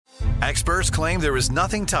Experts claim there is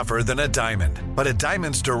nothing tougher than a diamond. But at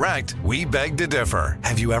Diamonds Direct, we beg to differ.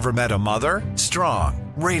 Have you ever met a mother?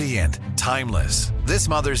 Strong, radiant, timeless. This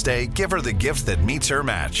Mother's Day, give her the gift that meets her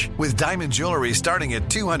match. With diamond jewelry starting at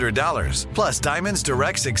 $200. Plus, Diamonds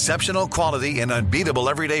Direct's exceptional quality and unbeatable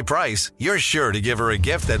everyday price, you're sure to give her a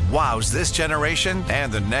gift that wows this generation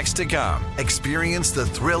and the next to come. Experience the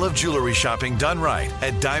thrill of jewelry shopping done right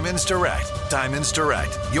at Diamonds Direct. Diamonds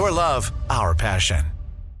Direct. Your love, our passion.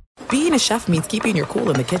 Being a chef means keeping your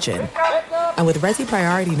cool in the kitchen. And with Resi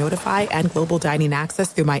Priority Notify and Global Dining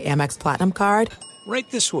Access through my Amex Platinum card, right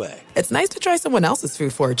this way. It's nice to try someone else's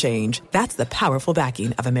food for a change. That's the powerful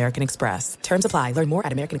backing of American Express. Terms apply. Learn more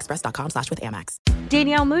at americanexpress.com/withAmex.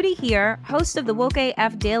 Danielle Moody here, host of the Woke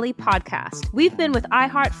AF Daily podcast. We've been with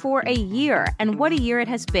iHeart for a year, and what a year it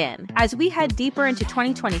has been. As we head deeper into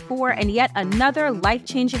 2024 and yet another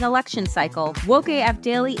life-changing election cycle, Woke AF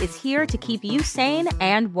Daily is here to keep you sane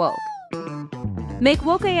and woke. Make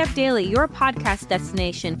Woke AF Daily your podcast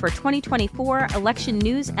destination for 2024 election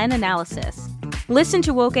news and analysis. Listen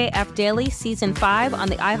to Woke AF Daily Season 5 on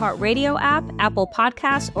the iHeartRadio app, Apple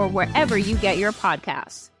Podcasts, or wherever you get your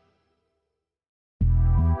podcasts.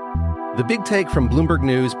 The Big Take from Bloomberg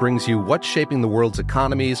News brings you what's shaping the world's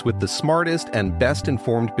economies with the smartest and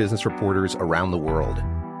best-informed business reporters around the world.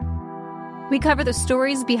 We cover the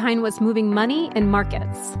stories behind what's moving money and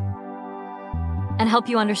markets, and help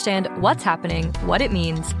you understand what's happening, what it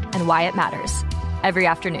means, and why it matters every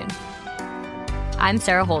afternoon. I'm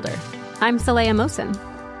Sarah Holder. I'm Saleha Mohsin.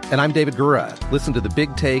 And I'm David Gura. Listen to The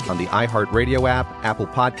Big Take on the iHeartRadio app, Apple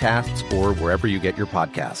Podcasts, or wherever you get your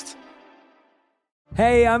podcasts.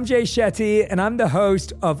 Hey, I'm Jay Shetty, and I'm the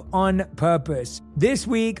host of On Purpose. This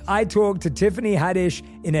week, I talked to Tiffany Haddish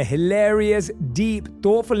in a hilarious, deep,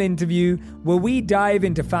 thoughtful interview where we dive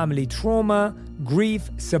into family trauma, grief,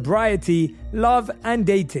 sobriety, love, and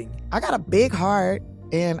dating. I got a big heart,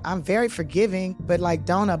 and I'm very forgiving, but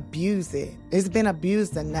don't abuse it. It's been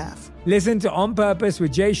abused enough. Listen to On Purpose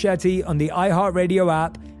with Jay Shetty on the iHeartRadio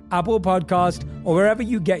app, Apple Podcast, or wherever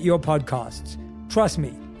you get your podcasts. Trust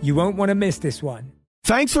me, you won't want to miss this one.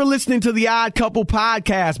 Thanks for listening to the Odd Couple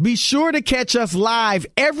podcast. Be sure to catch us live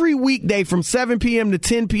every weekday from 7 p.m. to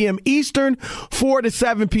 10 p.m. Eastern, 4 to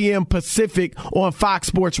 7 p.m. Pacific on Fox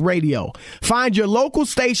Sports Radio. Find your local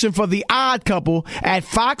station for the Odd Couple at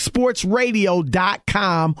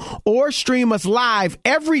foxsportsradio.com or stream us live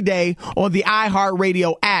every day on the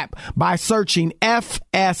iHeartRadio app by searching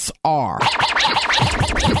FSR. Now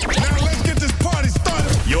let's get this party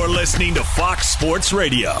started. You're listening to Fox Sports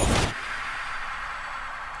Radio.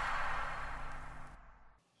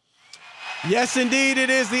 Yes, indeed, it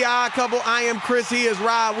is the Odd Couple. I am Chris. He is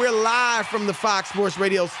Rob. We're live from the Fox Sports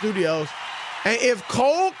Radio studios. And if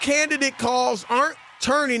cold candidate calls aren't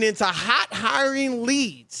turning into hot hiring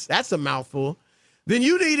leads, that's a mouthful, then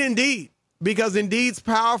you need Indeed, because Indeed's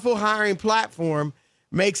powerful hiring platform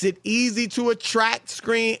makes it easy to attract,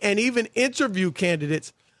 screen, and even interview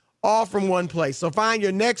candidates all from one place. So find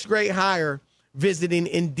your next great hire visiting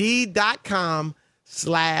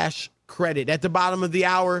Indeed.com/credit. At the bottom of the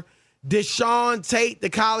hour, DeShaun Tate, the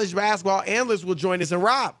college basketball analyst, will join us. And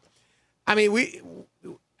Rob,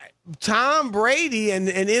 Tom Brady and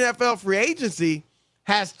NFL free agency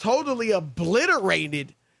has totally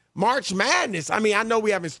obliterated March Madness. I know we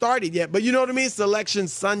haven't started yet, but you know what I mean? Selection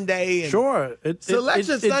Sunday. Sure.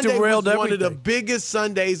 Selection Sunday was everything. one of the biggest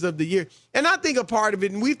Sundays of the year. And I think a part of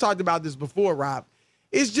it, and we've talked about this before, Rob,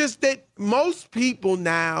 is just that most people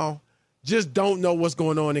now just don't know what's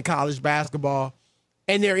going on in college basketball.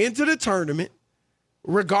 And they're into the tournament,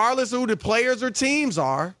 regardless of who the players or teams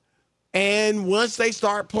are. And once they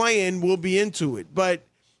start playing, we'll be into it. But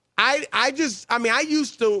I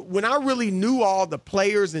used to, when I really knew all the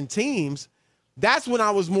players and teams, that's when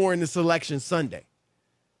I was more into Selection Sunday.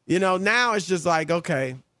 Now it's just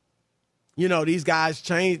okay, these guys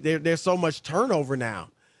change. There's so much turnover now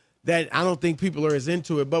that I don't think people are as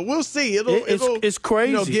into it. But we'll see. It's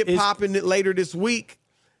crazy. Get popping later this week.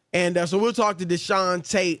 And so we'll talk to DeShaun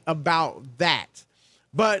Tate about that.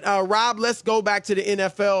 But, Rob, let's go back to the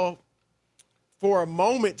NFL for a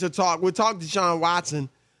moment to talk. We'll talk to Deshaun Watson.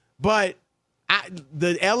 But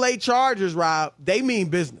the L.A. Chargers, Rob, they mean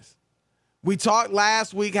business. We talked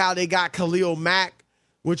last week how they got Khalil Mack,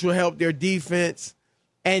 which will help their defense.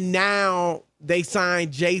 And now they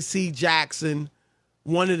signed J.C. Jackson,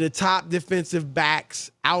 one of the top defensive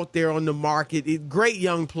backs out there on the market. Great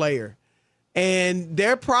young player. And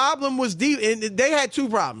their problem was deep. And they had two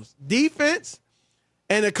problems: defense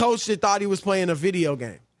and a coach that thought he was playing a video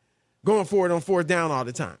game, going for it on fourth down all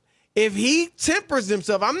the time. If he tempers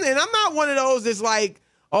himself, I'm not one of those that's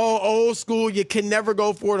old school, you can never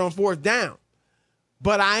go for it on fourth down.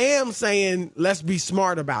 But I am saying let's be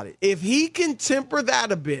smart about it. If he can temper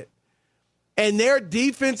that a bit, and their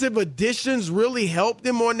defensive additions really helped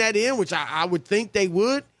them on that end, which I would think they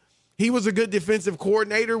would. He was a good defensive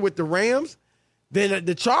coordinator with the Rams. Then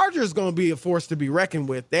the Chargers going to be a force to be reckoned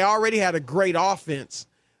with. They already had a great offense.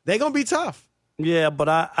 They're going to be tough. Yeah, but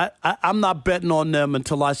I'm not betting on them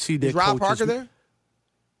until I see their coaches. Rob Parker there?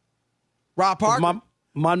 Rob Parker?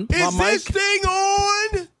 Is this thing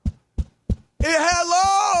on?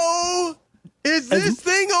 Hello? Is this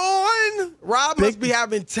thing on? Rob must be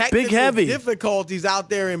having technical difficulties out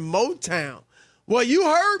there in Motown. Well, you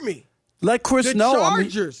heard me. Let Chris know. The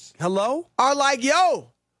Chargers hello? Are like,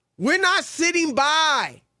 yo, we're not sitting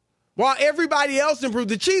by while everybody else improves.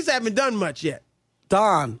 The Chiefs haven't done much yet.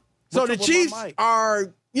 Don. So the Chiefs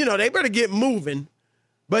are, they better get moving.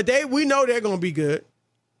 But we know they're going to be good.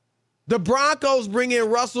 The Broncos bring in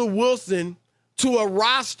Russell Wilson to a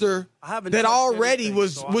roster that already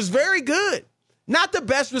was very good. Not the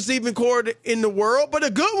best receiving core in the world, but a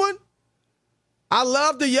good one. I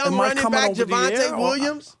love the young running back, Javonte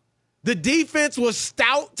Williams. The defense was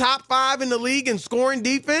stout, top 5 in the league in scoring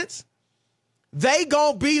defense. They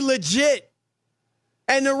gonna be legit.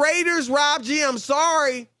 And the Raiders, Rob G, I'm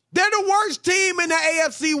sorry, they're the worst team in the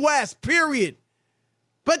AFC West, period.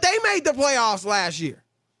 But they made the playoffs last year.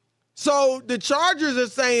 So the Chargers are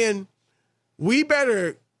saying, we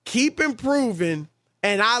better keep improving.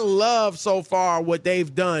 And I love so far what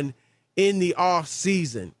they've done in the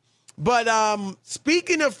offseason. But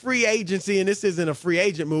speaking of free agency, and this isn't a free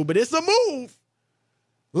agent move, but it's a move.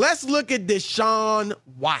 Let's look at Deshaun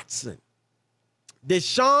Watson.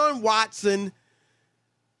 Deshaun Watson,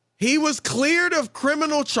 he was cleared of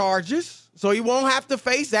criminal charges, so he won't have to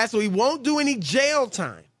face that, so he won't do any jail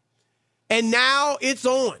time. And now it's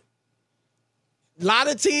on. A lot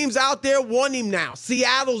of teams out there want him now.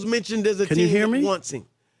 Seattle's mentioned as a team that wants him.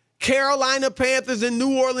 Carolina Panthers and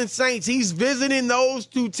New Orleans Saints. He's visiting those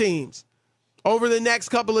two teams over the next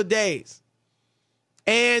couple of days.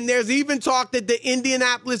 And there's even talk that the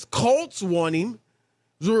Indianapolis Colts want him.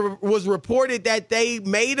 It was reported that they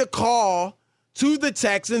made a call to the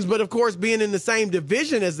Texans, but of course, being in the same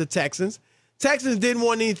division as the Texans didn't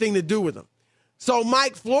want anything to do with him. So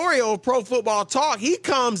Mike Florio of Pro Football Talk, he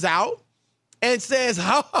comes out and says,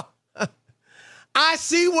 I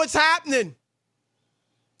see what's happening.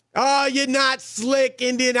 Oh, you're not slick,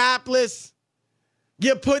 Indianapolis.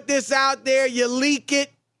 You put this out there, you leak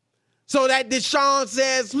it so that Deshaun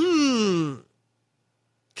says,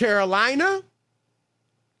 Carolina,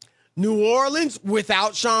 New Orleans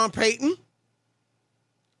without Sean Payton,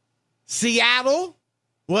 Seattle.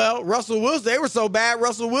 Well, Russell Wilson, they were so bad,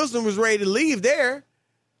 Russell Wilson was ready to leave there.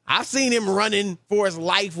 I've seen him running for his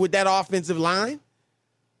life with that offensive line.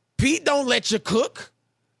 Pete don't let you cook.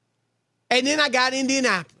 And then I got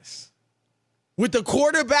Indianapolis with the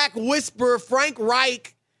quarterback whisperer, Frank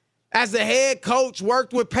Reich, as the head coach,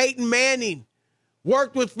 worked with Peyton Manning,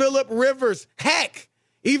 worked with Phillip Rivers. Heck,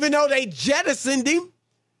 even though they jettisoned him,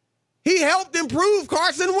 he helped improve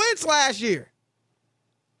Carson Wentz last year.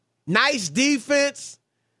 Nice defense.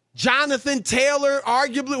 Jonathan Taylor,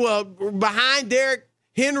 arguably, behind Derrick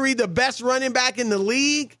Henry, the best running back in the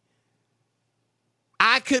league.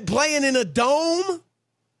 I could play it in a dome.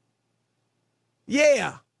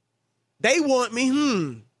 Yeah, they want me.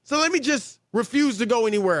 So let me just refuse to go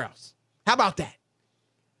anywhere else. How about that?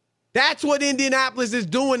 That's what Indianapolis is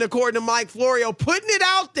doing, according to Mike Florio, putting it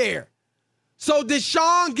out there. So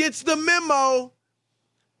Deshaun gets the memo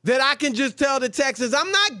that I can just tell the Texans,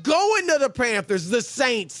 I'm not going to the Panthers, the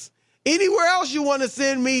Saints, anywhere else you want to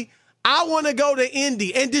send me. I want to go to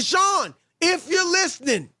Indy. And Deshaun, if you're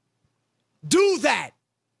listening, do that.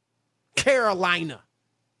 Carolina.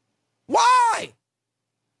 Why?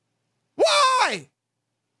 Why?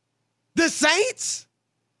 The Saints?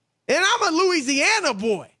 And I'm a Louisiana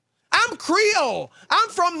boy. I'm Creole. I'm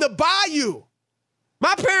from the Bayou.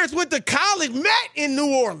 My parents went to college, met in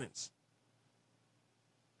New Orleans.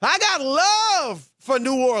 I got love for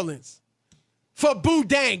New Orleans, for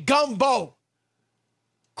boudin, gumbo,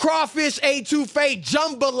 crawfish etouffee,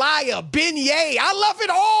 jambalaya, beignet. I love it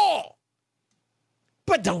all.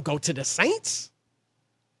 But don't go to the Saints.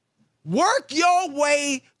 Work your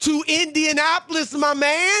way to Indianapolis, my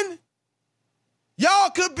man. Y'all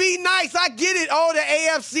could be nice. I get it. Oh, the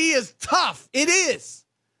AFC is tough. It is.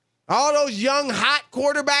 All those young, hot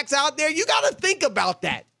quarterbacks out there, you got to think about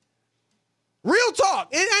that. Real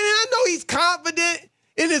talk. And I know he's confident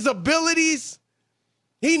in his abilities.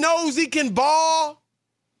 He knows he can ball.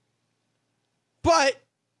 But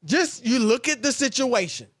just you look at the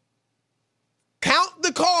situation. Count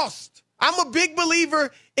the cost. I'm a big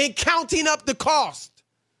believer in counting up the cost.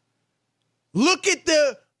 Look at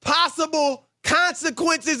the possible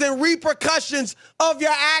consequences and repercussions of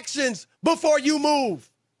your actions before you move.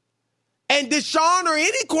 And Deshaun or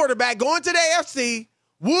any quarterback going to the AFC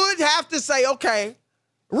would have to say, okay,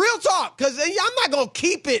 real talk, because I'm not going to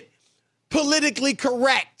keep it politically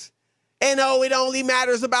correct. And, it only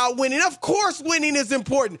matters about winning. Of course winning is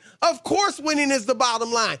important. Of course winning is the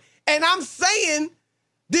bottom line. And I'm saying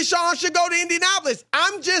Deshaun should go to Indianapolis.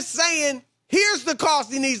 I'm just saying here's the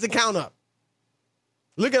cost he needs to count up.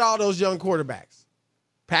 Look at all those young quarterbacks.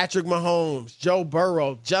 Patrick Mahomes, Joe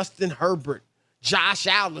Burrow, Justin Herbert, Josh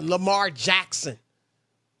Allen, Lamar Jackson.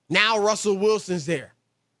 Now Russell Wilson's there.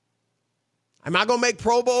 Am I going to make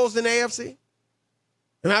Pro Bowls in the AFC?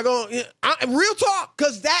 Am I going real talk,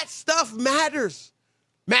 because that stuff matters.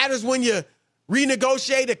 Matters when you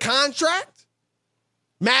renegotiate a contract.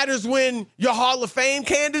 Matters when your Hall of Fame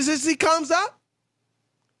candidacy comes up.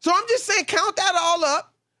 So I'm just saying, count that all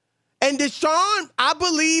up. And Deshaun, I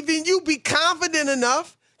believe in you. Be confident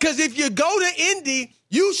enough, because if you go to Indy,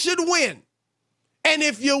 you should win. And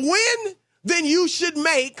if you win, then you should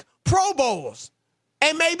make Pro Bowls.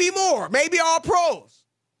 And maybe more, maybe all pros.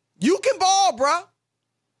 You can ball, bruh.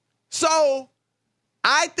 So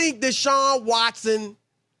I think Deshaun Watson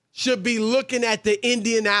should be looking at the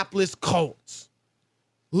Indianapolis Colts.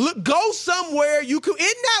 Go somewhere you can.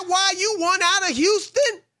 Isn't that why you won out of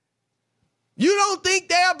Houston? You don't think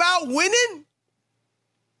they're about winning?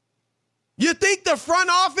 You think the front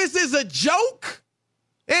office is a joke?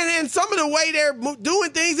 And some of the way they're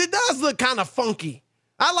doing things, it does look kind of funky.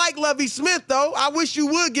 I like Lovie Smith, though. I wish you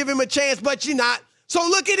would give him a chance, but you're not. So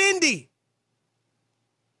look at Indy.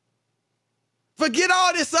 Forget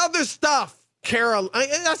all this other stuff.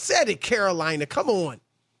 I said it, Carolina. Come on.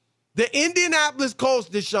 The Indianapolis Colts,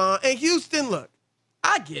 Deshaun, and Houston, look,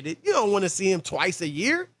 I get it. You don't want to see him twice a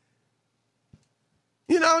year.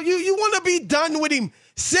 You know, you want to be done with him.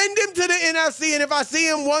 Send him to the NFC, and if I see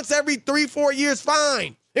him once every 3-4 years,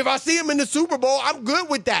 fine. If I see him in the Super Bowl, I'm good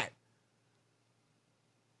with that.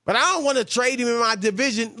 But I don't want to trade him in my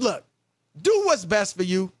division. Look, do what's best for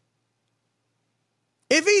you.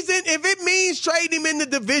 If it means trade him in the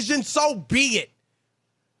division, so be it.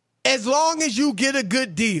 As long as you get a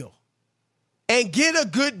good deal. And get a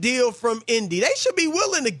good deal from Indy. They should be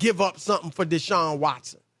willing to give up something for Deshaun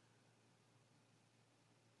Watson.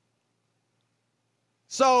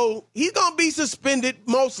 So he's going to be suspended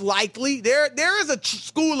most likely. There is a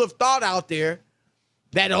school of thought out there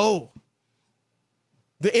that,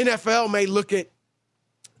 the NFL may look at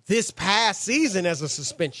this past season as a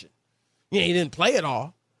suspension. Yeah, he didn't play at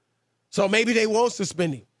all. So maybe they won't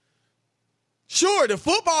suspend him. Sure, the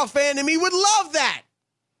football fan in me would love that.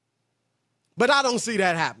 But I don't see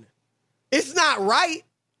that happening. It's not right.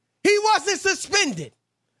 He wasn't suspended.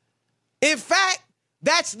 In fact,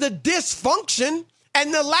 that's the dysfunction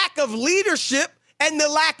and the lack of leadership and the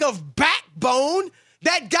lack of backbone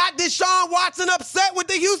that got Deshaun Watson upset with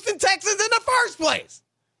the Houston Texans in the first place.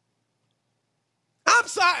 I'm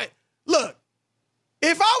sorry. Look,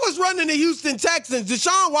 if I was running the Houston Texans,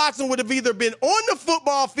 Deshaun Watson would have either been on the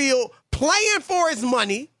football field playing for his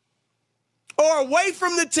money or away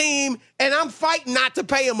from the team, and I'm fighting not to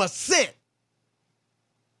pay him a cent.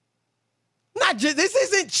 This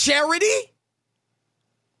isn't charity.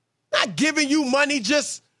 Not giving you money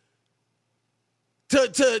just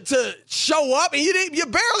to show up, and you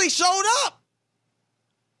barely showed up.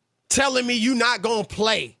 Telling me you're not going to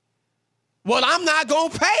play. Well, I'm not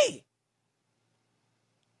going to pay.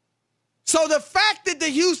 So the fact that the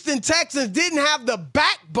Houston Texans didn't have the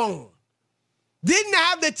backbone, didn't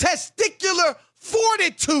have the testicular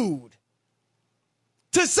fortitude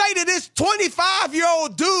to say to this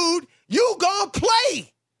 25-year-old dude, you gonna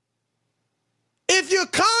play. If you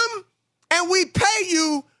come and we pay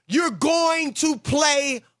you, you're going to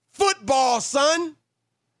play football, son.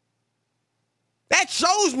 That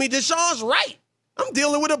shows me Deshaun's right. I'm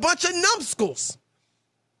dealing with a bunch of numbskulls.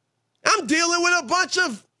 I'm dealing with a bunch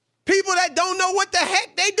of people that don't know what the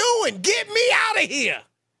heck they doing. Get me out of here.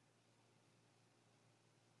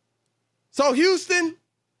 So, Houston,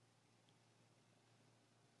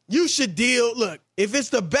 you should deal. Look, if it's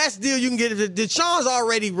the best deal you can get, Deshaun's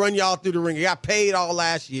already run y'all through the ring. He got paid all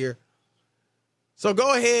last year. So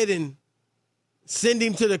go ahead and send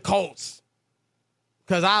him to the Colts,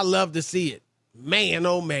 because I love to see it. Man,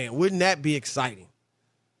 oh, man, wouldn't that be exciting?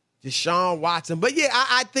 Deshaun Watson. But, yeah,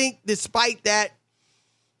 I think despite that,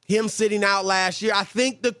 him sitting out last year, I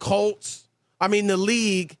think the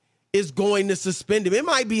league is going to suspend him. It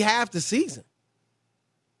might be half the season.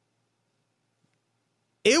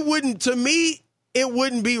 It wouldn't, to me, it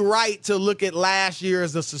wouldn't be right to look at last year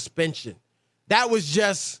as a suspension. That was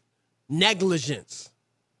just negligence.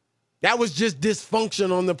 That was just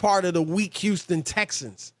dysfunction on the part of the weak Houston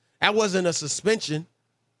Texans. That wasn't a suspension.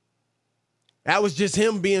 That was just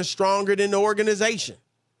him being stronger than the organization.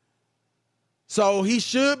 So he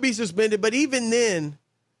should be suspended, but even then,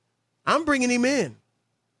 I'm bringing him in.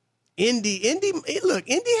 Indy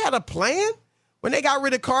had a plan. When they got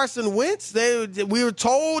rid of Carson Wentz, we were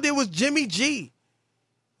told it was Jimmy G.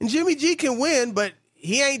 And Jimmy G can win, but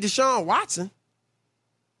he ain't Deshaun Watson.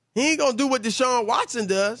 He ain't going to do what Deshaun Watson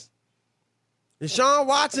does. Deshaun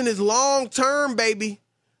Watson is long-term, baby.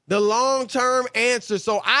 The long-term answer.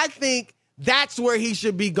 So I think that's where he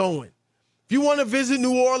should be going. If you want to visit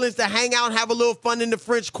New Orleans to hang out and have a little fun in the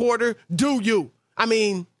French Quarter, do you? I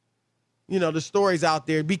mean, the story's out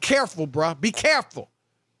there. Be careful, bruh. Be careful.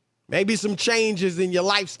 Maybe some changes in your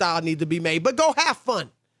lifestyle need to be made, but go have fun.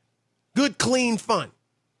 Good, clean fun.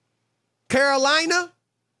 Carolina?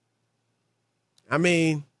 I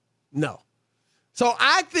mean, no. So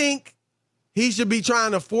I think he should be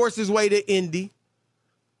trying to force his way to Indy.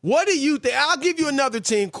 What do you think? I'll give you another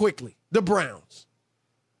team quickly. The Browns.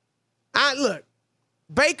 Look,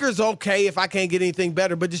 Baker's okay if I can't get anything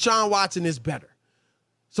better, but Deshaun Watson is better.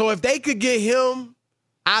 So if they could get him,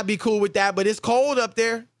 I'd be cool with that. But it's cold up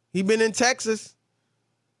there. He been in Texas.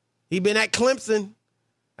 He been at Clemson.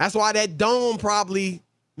 That's why that dome probably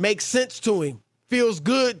makes sense to him. Feels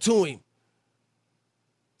good to him.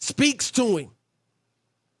 Speaks to him.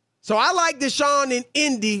 So I like Deshaun in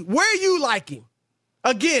Indy. Where you like him?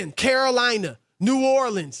 Again, Carolina, New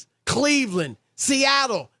Orleans, Cleveland,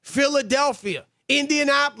 Seattle, Philadelphia,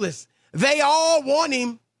 Indianapolis. They all want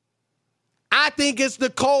him. I think it's the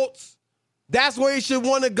Colts. That's where he should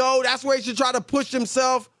want to go. That's where he should try to push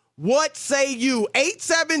himself. What say you?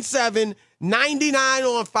 877-99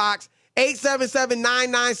 on Fox,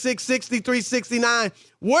 877-996-6369.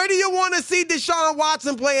 Where do you want to see Deshaun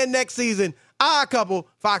Watson playing next season? Odd Couple,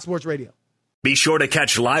 Fox Sports Radio. Be sure to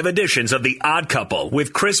catch live editions of The Odd Couple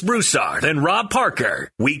with Chris Broussard and Rob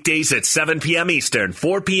Parker. Weekdays at 7 p.m. Eastern,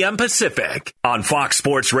 4 p.m. Pacific on Fox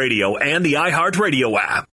Sports Radio and the iHeartRadio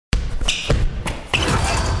app.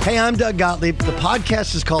 Hey, I'm Doug Gottlieb. The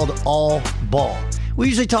podcast is called All Ball. We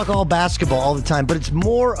usually talk all basketball all the time, but it's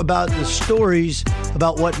more about the stories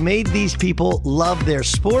about what made these people love their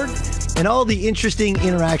sport and all the interesting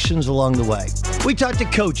interactions along the way. We talk to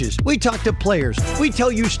coaches. We talk to players. We tell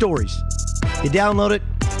you stories. You download it.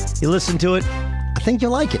 You listen to it. I think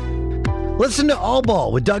you'll like it. Listen to All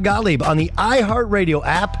Ball with Doug Gottlieb on the iHeartRadio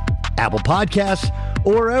app, Apple Podcasts,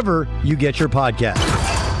 or wherever you get your podcasts.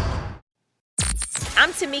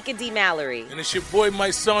 I'm Tamika D. Mallory. And it's your boy, my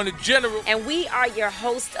son, the General. And we are your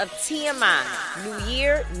host of TMI. New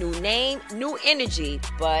year, new name, new energy,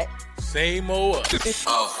 but same old us.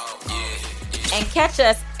 Oh, yeah. And catch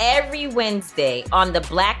us every Wednesday on the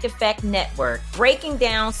Black Effect Network, breaking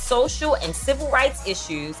down social and civil rights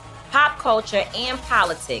issues, pop culture, and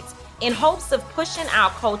politics in hopes of pushing our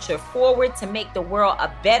culture forward to make the world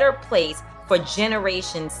a better place for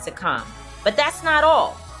generations to come. But that's not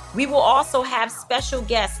all. We will also have special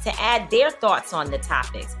guests to add their thoughts on the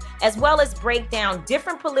topics, as well as break down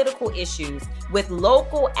different political issues with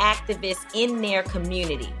local activists in their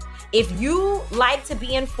community. If you like to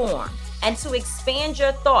be informed and to expand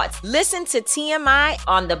your thoughts, listen to TMI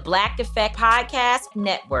on the Black Effect Podcast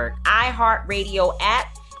Network, iHeartRadio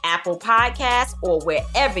app, Apple Podcasts, or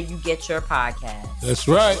wherever you get your podcasts. That's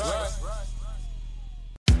right.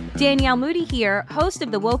 Danielle Moody here, host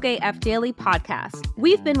of the Woke AF Daily podcast.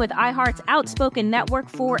 We've been with iHeart's Outspoken Network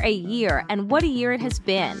for a year, and what a year it has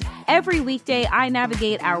been. Every weekday, I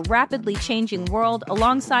navigate our rapidly changing world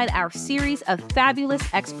alongside our series of fabulous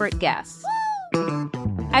expert guests.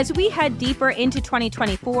 As we head deeper into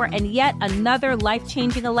 2024 and yet another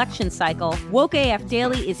life-changing election cycle, Woke AF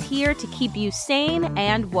Daily is here to keep you sane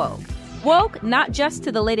and woke. Woke not just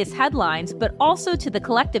to the latest headlines, but also to the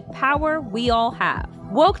collective power we all have.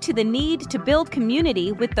 Woke to the need to build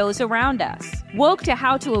community with those around us. Woke to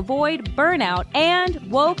how to avoid burnout, and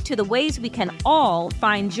woke to the ways we can all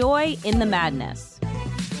find joy in the madness.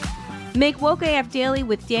 Make Woke AF Daily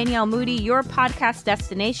with Danielle Moody your podcast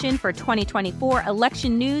destination for 2024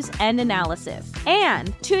 election news and analysis.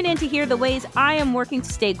 And tune in to hear the ways I am working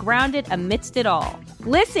to stay grounded amidst it all.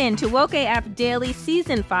 Listen to Woke AF Daily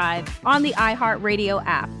Season 5 on the iHeartRadio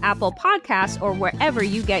app, Apple Podcasts, or wherever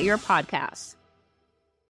you get your podcasts.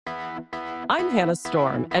 I'm Hannah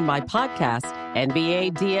Storm, and my podcast,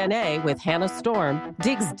 NBA DNA with Hannah Storm,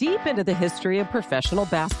 digs deep into the history of professional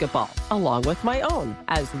basketball, along with my own,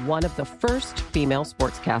 as one of the first female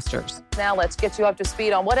sportscasters. Now let's get you up to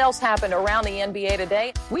speed on what else happened around the NBA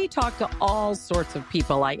today. We talk to all sorts of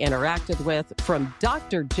people I interacted with, from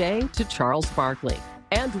Dr. J to Charles Barkley,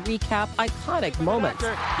 and recap iconic moments.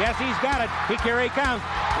 Yes, he's got it. Here he comes.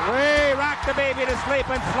 Way rock the baby to sleep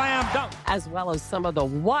and slam dunk. As well as some of the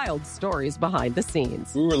wild stories behind the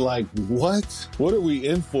scenes. We were like, what? What are we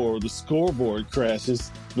in for? The scoreboard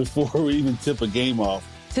crashes before we even tip a game off.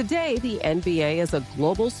 Today, the NBA is a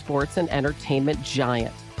global sports and entertainment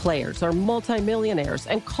giant. Players are multimillionaires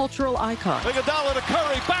and cultural icons. Iguodala to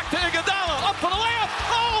Curry, back to Iguodala, up for the layup.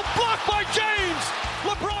 Oh, blocked by James.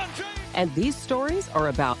 LeBron James. And these stories are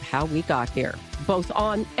about how we got here, both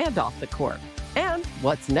on and off the court. And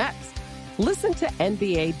what's next? Listen to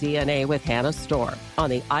NBA DNA with Hannah Storm on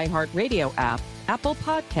the iHeartRadio app, Apple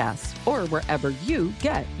Podcasts, or wherever you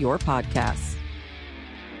get your podcasts.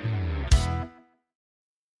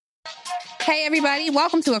 Hey, everybody.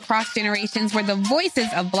 Welcome to Across Generations, where the voices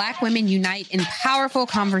of Black women unite in powerful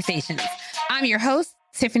conversations. I'm your host,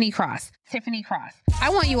 Tiffany Cross. I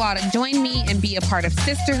want you all to join me and be a part of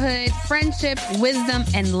sisterhood, friendship, wisdom,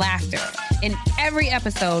 and laughter. In every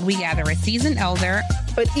episode, we gather a seasoned elder.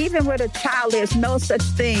 But even with a child, there's no such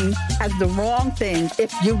thing as the wrong thing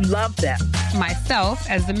if you love them. Myself,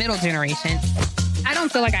 as the middle generation. I don't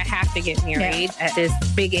feel like I have to get married at this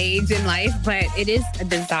big age in life, but it is a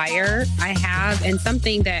desire I have and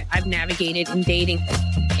something that I've navigated in dating.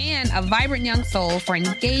 And a vibrant young soul for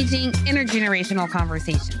engaging intergenerational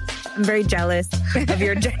conversations. I'm very jealous of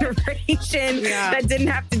your generation that didn't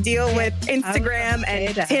have to deal with Instagram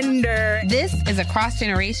and Tinder. This is Across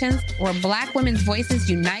Generations, where Black women's voices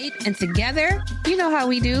unite, and together, you know how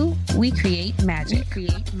we do, we create magic.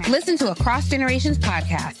 Listen to Across Generations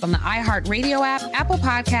podcast on the iHeartRadio app, Apple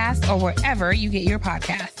Podcasts, or wherever you get your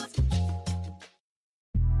podcasts.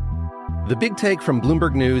 The Big Take from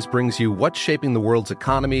Bloomberg News brings you what's shaping the world's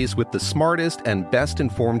economies with the smartest and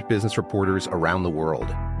best-informed business reporters around the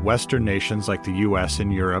world. Western nations like the U.S.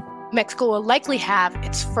 and Europe. Mexico will likely have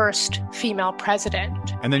its first female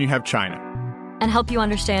president. And then you have China. And help you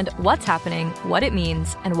understand what's happening, what it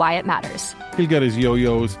means, and why it matters. He'll get his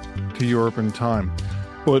yo-yos to Europe in time.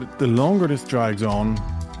 But the longer this drags on,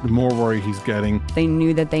 the more worry he's getting. They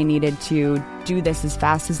knew that they needed to do this as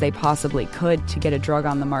fast as they possibly could to get a drug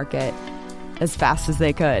on the market as fast as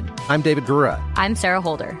they could. I'm David Gura. I'm Sarah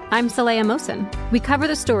Holder. I'm Saleha Mohsen. We cover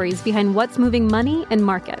the stories behind what's moving money and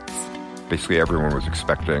markets. Basically, everyone was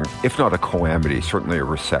expecting, if not a calamity, certainly a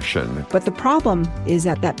recession. But the problem is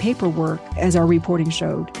that paperwork, as our reporting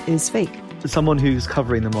showed, is fake. As someone who's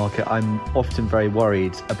covering the market, I'm often very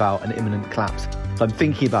worried about an imminent collapse. So I'm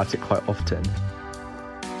thinking about it quite often.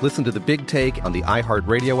 Listen to The Big Take on the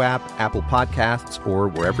iHeartRadio app, Apple Podcasts, or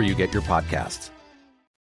wherever you get your podcasts.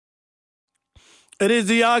 It is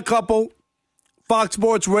the Odd Couple, Fox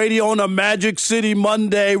Sports Radio on a Magic City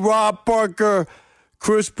Monday. Rob Parker,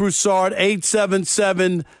 Chris Broussard,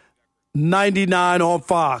 877-99 on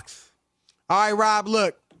Fox. All right, Rob,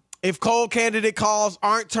 look, if cold candidate calls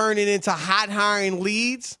aren't turning into hot hiring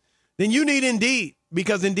leads, then you need Indeed,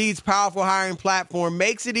 because Indeed's powerful hiring platform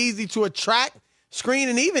makes it easy to attract, screen,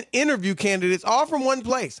 and even interview candidates all from one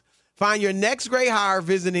place. Find your next great hire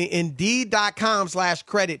visiting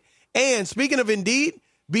Indeed.com/credit. And speaking of Indeed,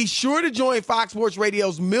 be sure to join Fox Sports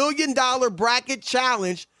Radio's $1 Million Bracket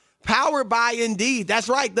Challenge powered by Indeed. That's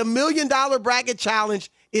right. The $1 Million Bracket Challenge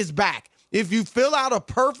is back. If you fill out a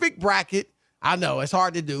perfect bracket, I know it's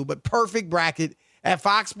hard to do, but perfect bracket at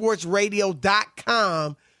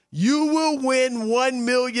foxsportsradio.com, you will win $1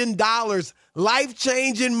 million.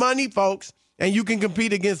 Life-changing money, folks. And you can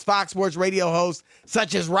compete against Fox Sports Radio hosts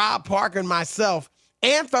such as Rob Parker and myself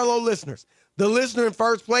and fellow listeners. The listener in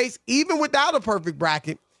first place, even without a perfect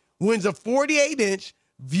bracket, wins a 48-inch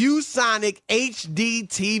ViewSonic HD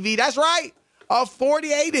TV. That's right. A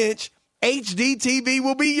 48-inch HD TV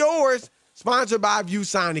will be yours. Sponsored by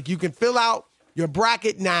ViewSonic. You can fill out your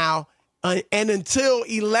bracket now and until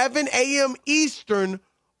 11 a.m. Eastern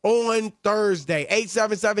on Thursday.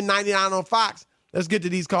 877-99 on Fox. Let's get to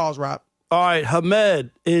these calls, Rob. All right,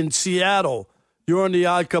 Hamed in Seattle. You're on the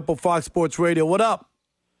Odd Couple, Fox Sports Radio. What up?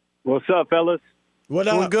 What's up, fellas? What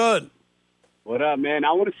up? Doing good. What up, man?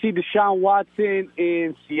 I want to see Deshaun Watson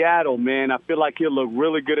in Seattle, man. I feel like he'll look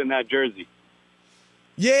really good in that jersey.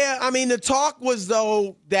 Yeah, I mean, the talk was,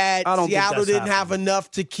 though, that Seattle didn't have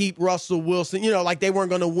enough to keep Russell Wilson. You know, like they weren't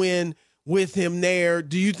going to win with him there.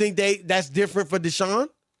 Do you think that's different for Deshaun?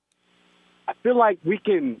 I feel like we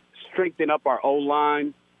can strengthen up our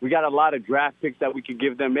O-line We got a lot of draft picks that we could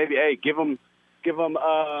give them. Maybe, hey, give them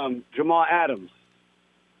Jamal Adams.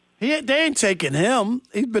 They ain't taking him.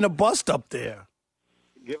 He's been a bust up there.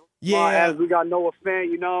 As we got Noah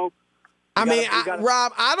Fant,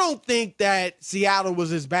 Rob, I don't think that Seattle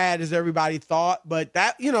was as bad as everybody thought, but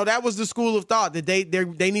that was the school of thought that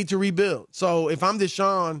they need to rebuild. So if I'm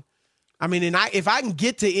Deshaun, if I can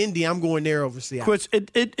get to Indy, I'm going there over Seattle. Chris,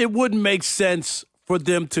 it wouldn't make sense for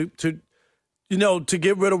them to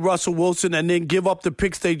get rid of Russell Wilson and then give up the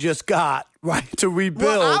picks they just got, right, to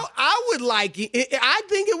rebuild. Well, I would like it. I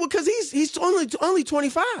think it would, because he's only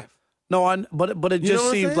 25. No, but it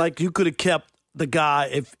just seems like you could have kept the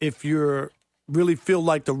guy if you really feel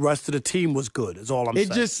like the rest of the team was good, is all I'm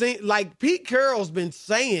saying. It just seems like Pete Carroll's been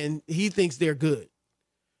saying he thinks they're good.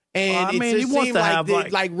 And it just seemed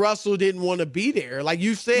like Russell didn't want to be there. Like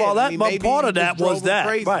you said. Well, part of that was that,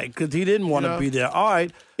 crazy. Right, because he didn't want to be there. All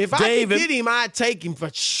right. If I could get him, I'd take him for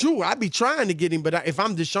sure. I'd be trying to get him, but if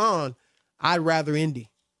I'm Deshaun, I'd rather Indy.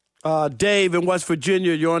 Dave in West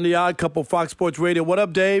Virginia, you're on the Odd Couple, Fox Sports Radio. What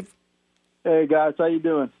up, Dave? Hey, guys. How you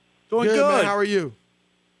doing? Doing good. Man. How are you?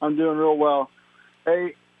 I'm doing real well.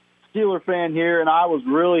 Hey, Steeler fan here, and I was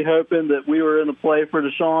really hoping that we were in the play for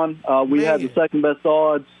Deshaun. We had the second best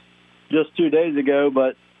odds just 2 days ago,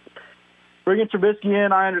 but bringing Trubisky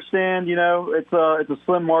in, I understand. It's a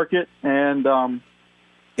slim market, and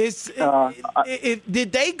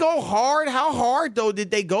did they go hard? How hard though did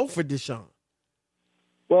they go for Deshaun?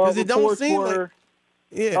 Well, it don't seem like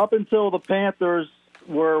up until the Panthers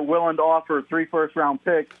were willing to offer 3 first-round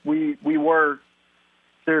picks, we were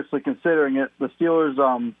seriously considering it. The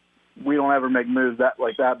Steelers, we don't ever make moves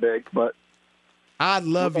that big, but I'd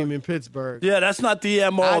love him in Pittsburgh. Yeah, that's not the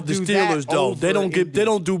MO of the Steelers, though. They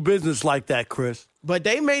don't do business like that, Chris. But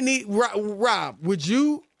they may need Rob. Would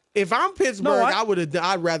you? If I'm Pittsburgh,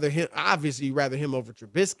 I'd rather him. Obviously, rather him over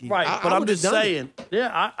Trubisky. Right, but I'm just saying.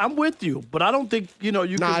 Yeah, I'm with you, but I don't think you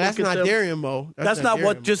can. That's not their MO. That's not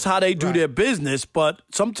how they do their business. But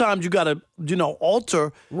sometimes you got to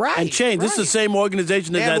alter and change. This is the same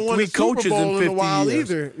organization that had 3 coaches in 50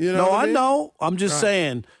 years. Either, I know. I'm just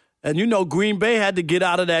saying. And Green Bay had to get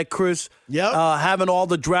out of that, Chris. Yep. Having all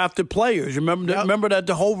the drafted players. Remember that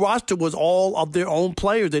the whole roster was all of their own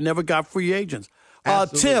players. They never got free agents.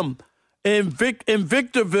 Tim, in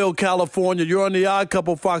Victorville, California, you're on the Odd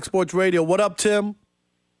Couple, Fox Sports Radio. What up, Tim?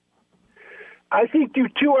 I think you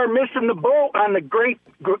two are missing the boat on the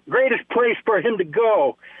greatest place for him to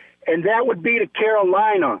go, and that would be to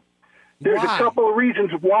Carolina. There's a couple of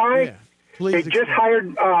reasons why. They just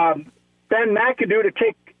hired Ben McAdoo to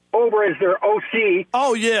take over as their OC.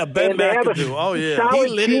 Oh, yeah, Ben McAdoo. Oh, yeah. He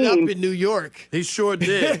lit it up in New York. He sure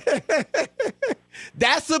did.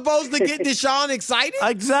 That's supposed to get Deshaun excited?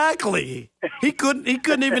 Exactly. He couldn't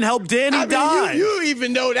even help Danny die. You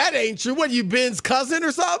even know that ain't true. What, you Ben's cousin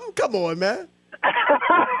or something? Come on, man.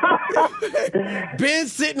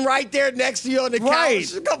 Ben's sitting right there next to you on the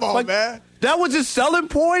couch. Come on, man. That was his selling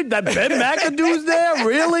point? That Ben McAdoo's there?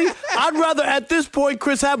 Really? I'd rather, at this point,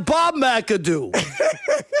 Chris, have Bob McAdoo.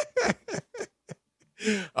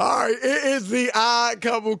 All right, it is the Odd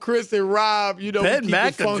Couple, Chris and Rob. Ben we keep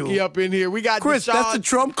it funky up in here. We got Chris, Deshaun. That's the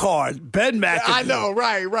trump card. Ben McAdoo. I know,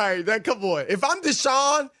 right. Come on. If I'm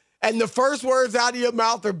Deshaun and the first words out of your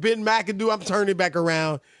mouth are Ben McAdoo, I'm turning back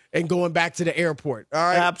around and going back to the airport. All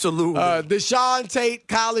right? Absolutely. DeShaun Tate,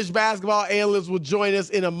 college basketball analyst, will join us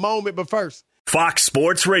in a moment. But first, Fox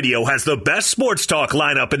Sports Radio has the best sports talk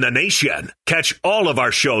lineup in the nation. Catch all of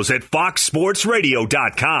our shows at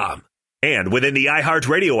foxsportsradio.com. And within the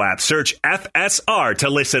iHeartRadio app, search FSR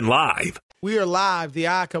to listen live. We are live, the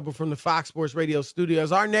Odd Couple from the Fox Sports Radio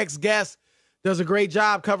studios. Our next guest does a great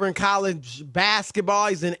job covering college basketball.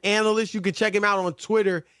 He's an analyst. You can check him out on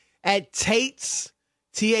Twitter at Tate's,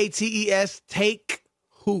 T-A-T-E-S, Take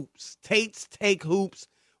Hoops. Tate's Take Hoops.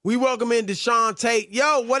 We welcome in DeShaun Tate.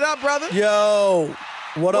 Yo, what up, brother? Yo,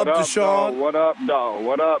 what up, DeShaun? What up, dog?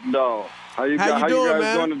 What up, dog? How you guys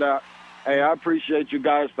doing today? Hey, I appreciate you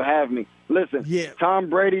guys for having me. Listen,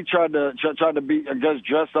 Tom Brady tried to be, I guess,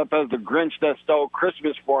 dress up as the Grinch that stole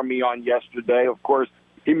Christmas for me on yesterday. Of course,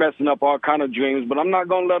 he messing up all kind of dreams, but I'm not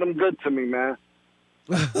going to let him good to me, man.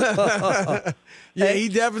 He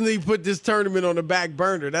definitely put this tournament on the back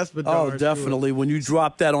burner. That's for darn sure. Definitely. When you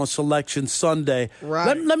drop that on Selection Sunday.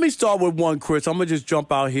 Right. Let me start with one, Chris. I'm going to just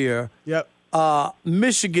jump out here. Yep.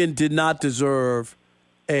 Michigan did not deserve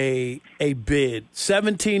a bid.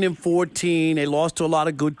 17-14. They lost to a lot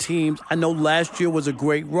of good teams. I know last year was a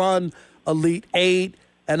great run, Elite Eight,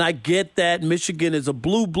 and I get that. Michigan is a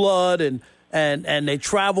blue blood and they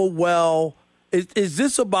travel well. Is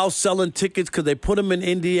this about selling tickets because they put them in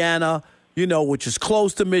Indiana which is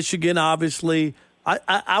close to Michigan, obviously.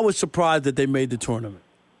 I was surprised that they made the tournament.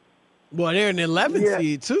 Well, they're an 11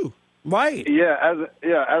 seed, too. Right. Yeah,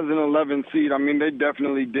 as an 11 seed, I mean, they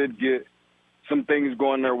definitely did get some things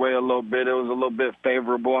going their way a little bit. It was a little bit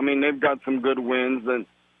favorable. I mean, they've got some good wins, and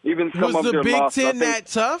even some of their losses. Was the Big Ten that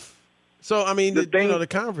tough? So, I mean, the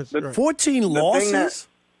conference. 14 losses?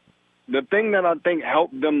 The thing that I think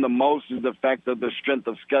helped them the most is the fact of the strength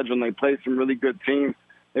of schedule. And they played some really good teams.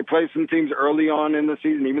 They played some teams early on in the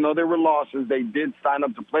season. Even though there were losses, they did sign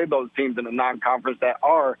up to play those teams in the non-conference that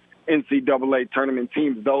are NCAA tournament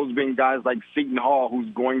teams, those being guys like Seton Hall,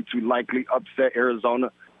 who's going to likely upset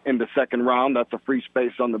Arizona in the second round. That's a free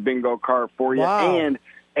space on the bingo card for you. Wow. And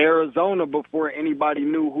Arizona, before anybody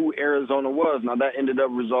knew who Arizona was. Now, that ended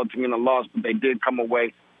up resulting in a loss, but they did come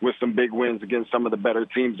away with some big wins against some of the better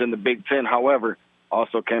teams in the Big Ten. However,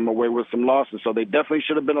 also came away with some losses. So they definitely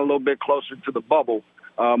should have been a little bit closer to the bubble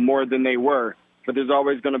more than they were. But there's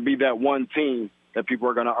always going to be that one team that people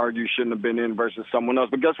are going to argue shouldn't have been in versus someone else.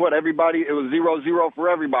 But guess what? It was 0-0 for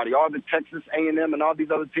everybody. All the Texas A&M and all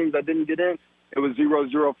these other teams that didn't get in, it was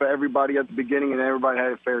 0-0 for everybody at the beginning, and everybody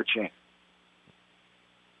had a fair chance.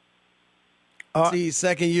 See,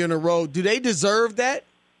 second year in a row. Do they deserve that?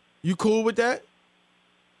 You cool with that?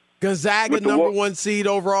 Gonzaga, number one seed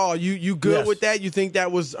overall. You good with that? You think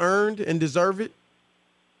that was earned and deserve it?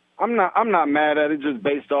 I'm not mad at it just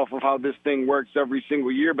based off of how this thing works every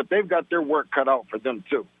single year, but they've got their work cut out for them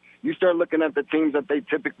too. You start looking at the teams that they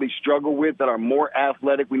typically struggle with that are more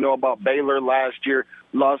athletic. We know about Baylor last year,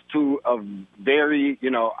 lost to a very,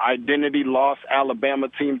 identity loss Alabama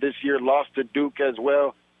team this year, lost to Duke as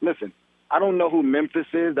well. Listen, I don't know who Memphis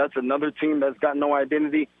is. That's another team that's got no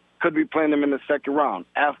identity. Could be playing them in the second round.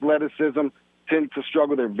 Athleticism tend to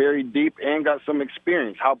struggle. They're very deep and got some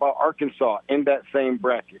experience. How about Arkansas in that same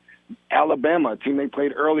bracket? Alabama, a team they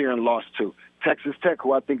played earlier and lost to. Texas Tech,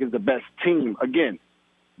 who I think is the best team. Again,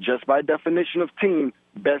 just by definition of team,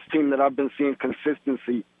 best team that I've been seeing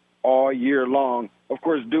consistency all year long. Of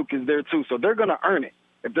course, Duke is there too, so they're going to earn it.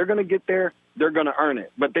 If they're going to get there, they're going to earn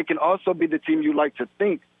it. But they can also be the team you like to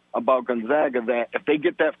think about Gonzaga, that if they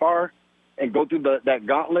get that far and go through that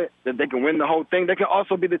gauntlet, that they can win the whole thing. They can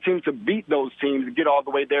also be the team to beat those teams, get all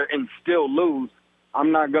the way there, and still lose.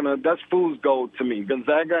 That's fool's gold to me.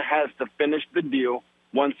 Gonzaga has to finish the deal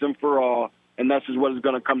once and for all, and that's just what it's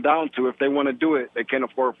going to come down to. If they want to do it, they can't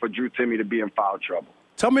afford for Drew Timme to be in foul trouble.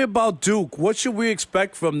 Tell me about Duke. What should we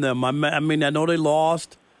expect from them? I mean, I know they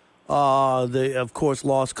lost. They, of course,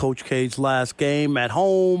 lost Coach K's last game at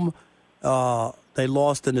home. They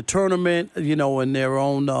lost in the tournament, in their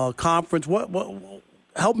own conference. What?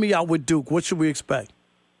 Help me out with Duke. What should we expect?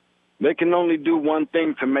 They can only do one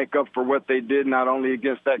thing to make up for what they did, not only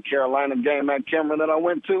against that Carolina game at Cameron that I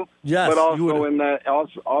went to, but also in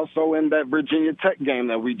that Virginia Tech game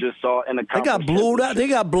that we just saw in the conference. They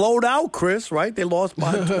got blowed out, Chris, right? They lost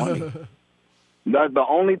by 20. The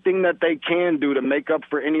only thing that they can do to make up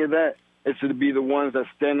for any of that is to be the ones that's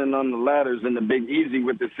standing on the ladders in the Big Easy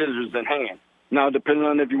with the scissors in hand. Now, depending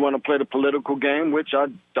on if you want to play the political game, which I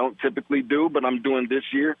don't typically do, but I'm doing this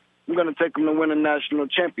year, I'm going to take them to win a national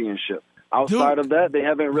championship. Outside of that, they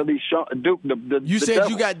haven't really shown Duke. You said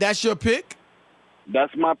that's your pick?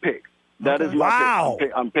 That's my pick. That is my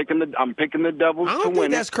pick. I'm picking the Devils to win it. I don't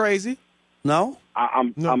think that's crazy. No?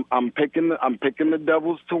 I'm picking the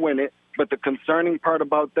Devils to win it. But the concerning part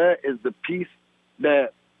about that is the piece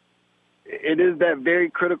that it is that very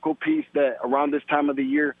critical piece that around this time of the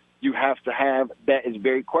year you have to have that is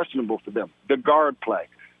very questionable for them. The guard play.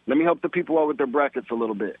 Let me help the people out with their brackets a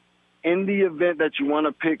little bit. In the event that you want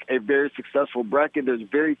to pick a very successful bracket, there's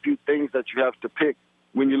very few things that you have to pick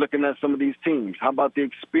when you're looking at some of these teams. How about the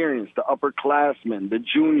experience, the upperclassmen, the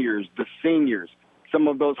juniors, the seniors, some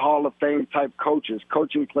of those Hall of Fame type coaches?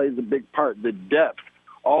 Coaching plays a big part, the depth,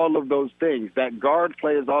 all of those things. That guard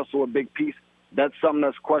play is also a big piece. That's something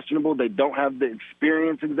that's questionable. They don't have the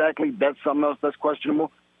experience exactly. That's something else that's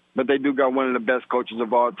questionable. But they do got one of the best coaches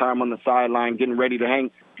of all time on the sideline, getting ready to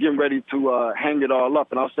hang it all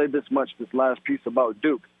up. And I'll say this much, this last piece about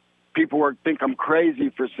Duke. People think I'm crazy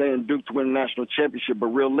for saying Duke to win a national championship, but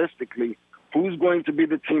realistically, who's going to be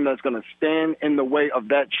the team that's going to stand in the way of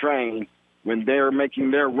that train when they're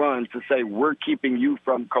making their run to say, we're keeping you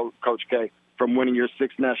from, Coach K, from winning your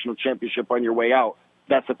sixth national championship on your way out?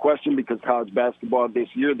 That's a question because college basketball this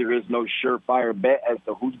year, there is no surefire bet as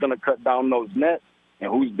to who's going to cut down those nets and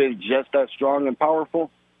who's been just that strong and powerful.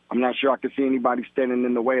 I'm not sure I can see anybody standing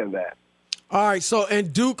in the way of that. All right,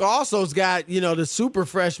 and Duke also's got, the super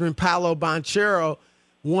freshman Paolo Banchero,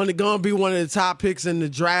 going to be one of the top picks in the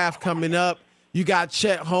draft coming up. You got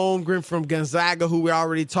Chet Holmgren from Gonzaga, who we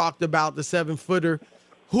already talked about, the 7-footer.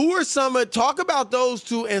 Who are talk about those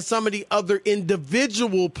two and some of the other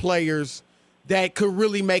individual players that could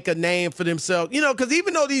really make a name for themselves? Because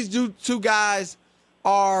even though these two guys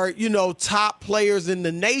are, top players in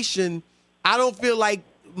the nation, I don't feel like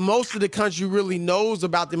most of the country really knows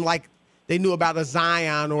about them like they knew about a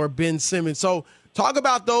Zion or Ben Simmons. So talk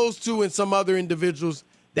about those two and some other individuals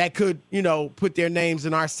that could, put their names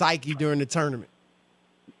in our psyche during the tournament.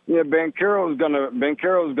 Yeah, Ben Carroll is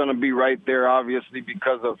gonna be right there, obviously,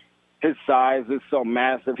 because of his size is so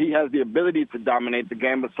massive. He has the ability to dominate the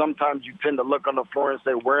game, but sometimes you tend to look on the floor and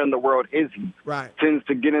say, where in the world is he? Right. Tends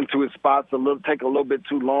to get into his spots take a little bit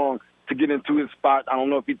too long to get into his spot. I don't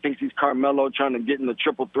know if he thinks he's Carmelo trying to get in the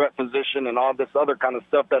triple threat position and all this other kind of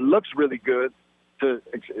stuff that looks really good to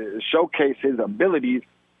showcase his abilities.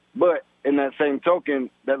 But in that same token,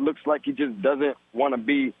 that looks like he just doesn't want to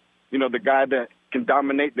be, the guy that can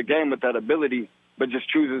dominate the game with that ability, but just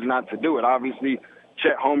chooses not to do it. Obviously,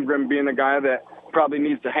 Chet Holmgren being a guy that probably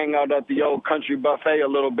needs to hang out at the old country buffet a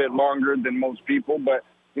little bit longer than most people, but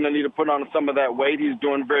need to put on some of that weight. He's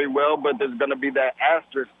doing very well, but there's going to be that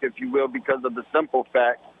asterisk, if you will, because of the simple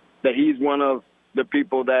fact that he's one of the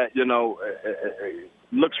people that,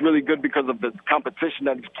 looks really good because of the competition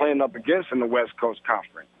that he's playing up against in the West Coast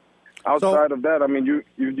Conference. Outside of that, I mean,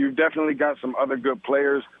 you've definitely got some other good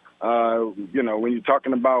players. When you're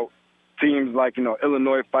talking about teams like,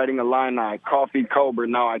 Illinois Fighting Illini, Coffee Cobra.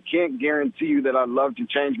 Now, I can't guarantee you that I'd love to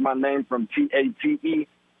change my name from Tate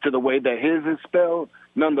to the way that his is spelled.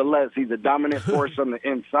 Nonetheless, he's a dominant force on the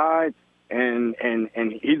inside, and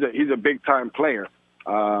he's a big-time player.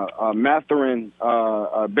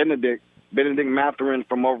 Benedict Mathurin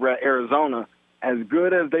from over at Arizona, as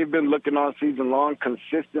good as they've been looking all season long,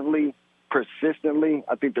 consistently, persistently,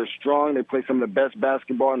 I think they're strong. They play some of the best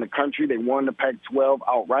basketball in the country. They won the Pac-12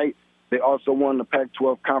 outright. They also won the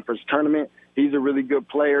Pac-12 conference tournament. He's a really good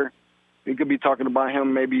player. We could be talking about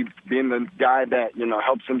him maybe being the guy that,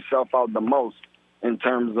 helps himself out the most in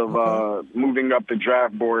terms of moving up the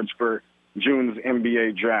draft boards for June's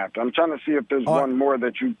NBA draft. I'm trying to see if there's one more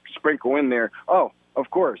that you sprinkle in there. Oh, of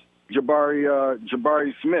course,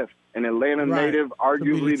 Jabari Smith, an Atlanta native,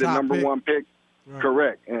 arguably the number one pick. Right.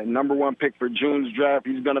 Correct. And number one pick for June's draft.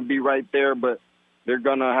 He's going to be right there, but they're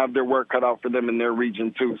going to have their work cut out for them in their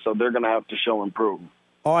region too, so they're going to have to show improvement.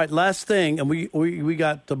 All right, last thing, and we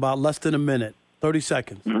got about less than a minute, 30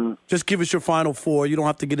 seconds. Mm-hmm. Just give us your Final Four. You don't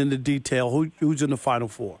have to get into detail. Who's in the Final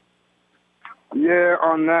Four? Yeah,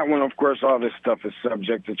 on that one, of course, all this stuff is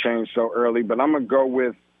subject to change so early, but I'm going to go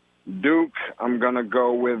with Duke. I'm going to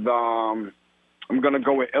go with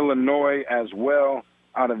Illinois as well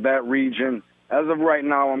out of that region. As of right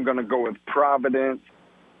now, I'm going to go with Providence.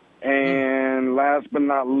 And last but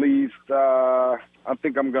not least, I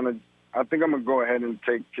think I'm going to go ahead and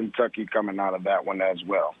take Kentucky coming out of that one as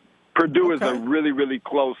well. Purdue is a really, really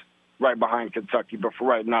close right behind Kentucky, but for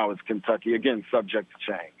right now, it's Kentucky. Again, subject to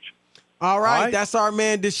change. All right. That's our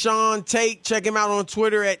man, DeShaun Tate. Check him out on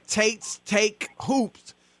Twitter at Tate's Take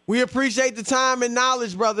Hoops. We appreciate the time and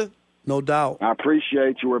knowledge, brother. No doubt. I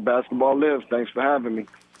appreciate you where basketball lives. Thanks for having me.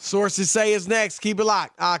 Sources say is next. Keep it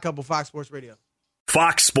locked. Couple Fox Sports Radio.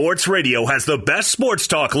 Fox Sports Radio has the best sports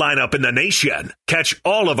talk lineup in the nation. Catch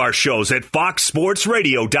all of our shows at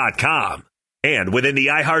foxsportsradio.com. And within the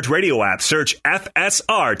iHeartRadio app, search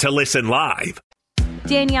FSR to listen live.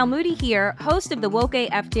 Danielle Moody here, host of the Woke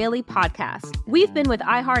AF Daily podcast. We've been with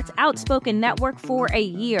iHeart's Outspoken Network for a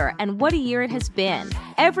year, and what a year it has been.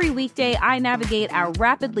 Every weekday, I navigate our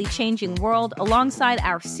rapidly changing world alongside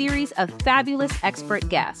our series of fabulous expert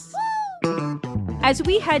guests. As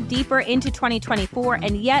we head deeper into 2024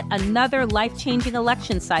 and yet another life-changing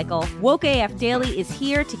election cycle, Woke AF Daily is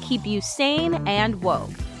here to keep you sane and woke.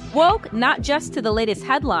 Woke not just to the latest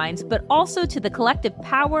headlines, but also to the collective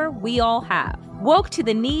power we all have. Woke to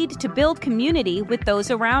the need to build community with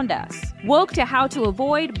those around us. Woke to how to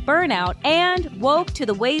avoid burnout, and woke to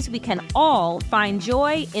the ways we can all find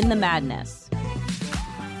joy in the madness.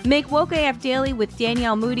 Make Woke AF Daily with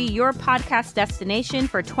Danielle Moody your podcast destination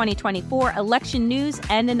for 2024 election news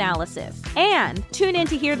and analysis. And tune in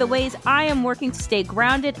to hear the ways I am working to stay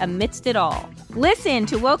grounded amidst it all. Listen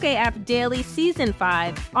to Woke AF Daily Season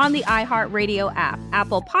 5 on the iHeartRadio app,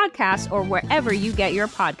 Apple Podcasts, or wherever you get your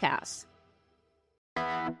podcasts.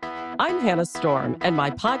 I'm Hannah Storm, and my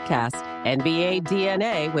podcast, NBA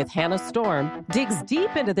DNA with Hannah Storm, digs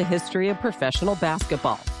deep into the history of professional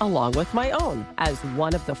basketball, along with my own, as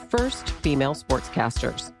one of the first female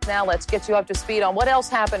sportscasters. Now let's get you up to speed on what else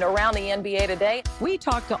happened around the NBA today. We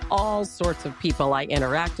talk to all sorts of people I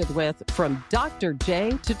interacted with, from Dr.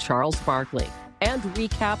 J to Charles Barkley, and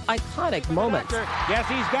recap iconic moments. Yes,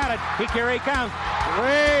 he's got it. Here he comes.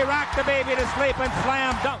 Way rock the baby to sleep and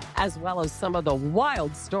slam dunk. As well as some of the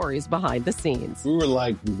wild stories behind the scenes. We were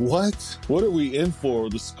like, what? What are we in for?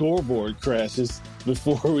 The scoreboard crashes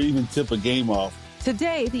before we even tip a game off.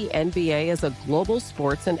 Today, the NBA is a global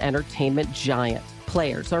sports and entertainment giant.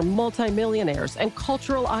 Players are multimillionaires and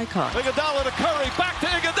cultural icons. Iguodala to Curry, back to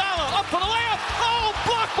Iguodala, up for the layup. Oh,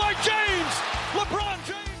 blocked by James. LeBron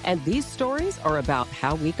James. And these stories are about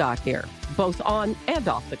how we got here, both on and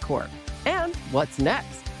off the court. And what's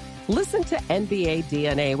next? Listen to NBA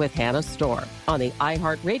DNA with Hannah Storm on the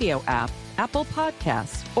iHeartRadio app, Apple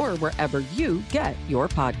Podcasts, or wherever you get your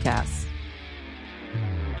podcasts.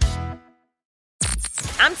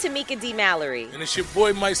 I'm Tamika D. Mallory. And it's your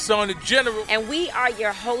boy, my son, the General. And we are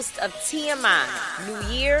your hosts of TMI.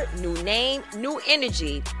 New year, new name, new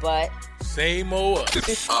energy, but same old.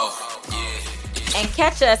 Oh, yeah. And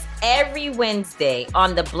catch us every Wednesday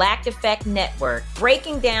on the Black Effect Network,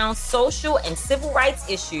 breaking down social and civil rights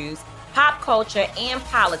issues, pop culture, and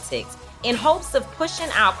politics in hopes of pushing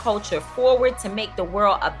our culture forward to make the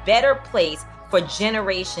world a better place for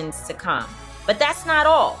generations to come. But that's not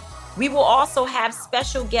all. We will also have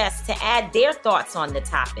special guests to add their thoughts on the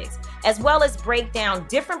topics, as well as break down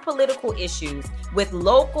different political issues with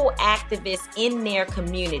local activists in their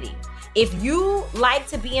community. If you like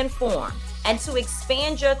to be informed and to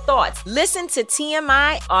expand your thoughts, listen to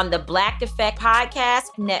TMI on the Black Effect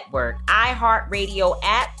Podcast Network, iHeartRadio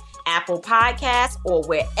app, Apple Podcasts, or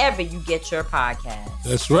wherever you get your podcasts.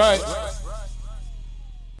 That's right.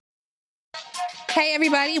 Hey,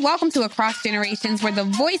 everybody. Welcome to Across Generations, where the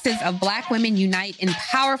voices of Black women unite in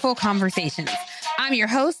powerful conversations. I'm your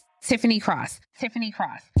host, Tiffany Cross.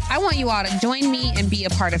 I want you all to join me and be a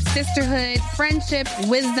part of sisterhood, friendship,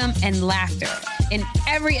 wisdom, and laughter. In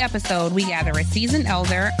every episode, we gather a seasoned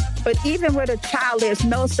elder. But even with a child, there's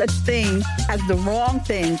no such thing as the wrong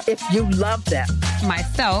thing if you love them.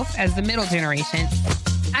 Myself, as the middle generation.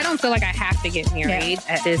 I don't feel like I have to get married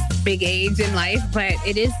at this big age in life, but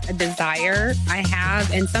it is a desire I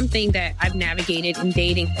have and something that I've navigated in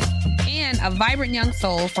dating. And a vibrant young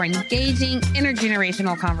soul for engaging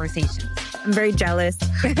intergenerational conversations. I'm very jealous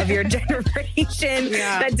of your generation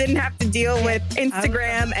that didn't have to deal with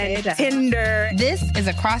Instagram and Tinder. This is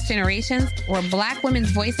Across Generations, where Black women's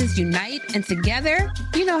voices unite, and together,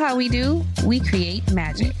 you know how we do, we create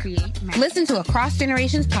magic. Listen to Across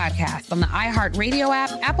Generations podcast on the iHeartRadio app,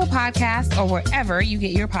 Apple Podcasts, or wherever you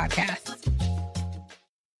get your podcasts.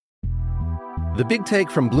 The Big Take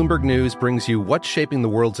from Bloomberg News brings you what's shaping the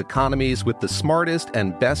world's economies with the smartest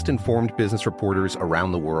and best-informed business reporters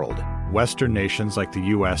around the world. Western nations like the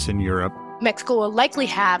U.S. and Europe. Mexico will likely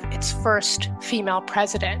have its first female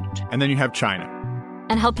president. And then you have China.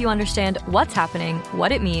 And help you understand what's happening,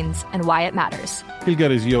 what it means, and why it matters. He'll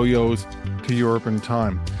get his yo-yos to Europe in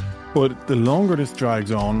time. But the longer this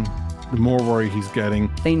drags on, the more worry he's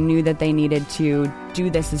getting. They knew that they needed to do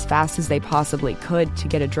this as fast as they possibly could to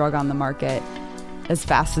get a drug on the market as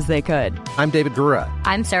fast as they could. I'm David Gura.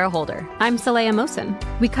 I'm Sarah Holder. I'm Saleha Mohsen.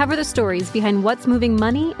 We cover the stories behind what's moving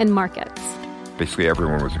money and markets. Basically,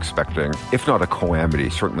 everyone was expecting, if not a calamity,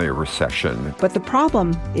 certainly a recession. But the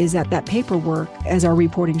problem is that paperwork, as our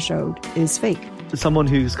reporting showed, is fake. As someone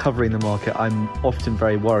who's covering the market, I'm often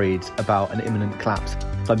very worried about an imminent collapse.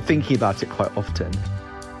 So I'm thinking about it quite often.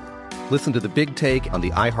 Listen to The Big Take on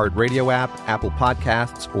the iHeartRadio app, Apple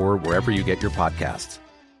Podcasts, or wherever you get your podcasts.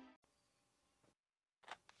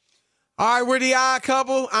 All right, we're the odd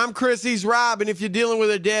couple. I'm Chris, he's Rob, and if you're dealing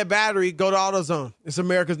with a dead battery, go to AutoZone. It's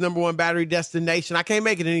America's #1 battery destination. I can't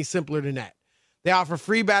make it any simpler than that. They offer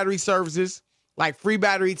free battery services like free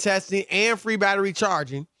battery testing and free battery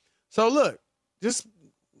charging. So look, just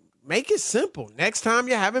make it simple. Next time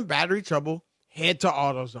you're having battery trouble, head to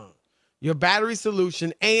AutoZone, your battery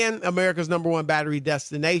solution and America's #1 battery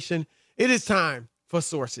destination. It is time for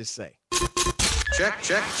Sources Say. Check,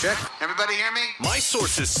 check, check. Everybody hear me? My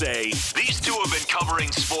sources say these two have been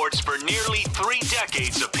covering sports for nearly 3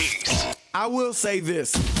 decades apiece. I will say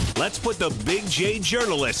this. Let's put the Big J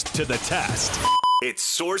journalist to the test. It's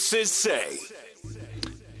Sources Say.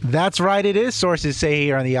 That's right, it is Sources Say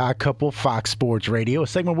here on The Odd Couple, Fox Sports Radio, a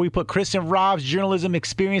segment where we put Chris and Rob's journalism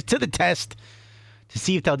experience to the test to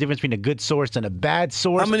see if there's a difference between a good source and a bad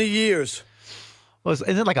source. How many years? Is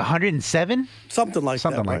it like 107? Something like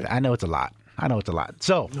that. Like that. I know it's a lot.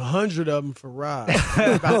 So 100 of them for Rob.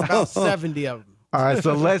 about 70 of them. All right,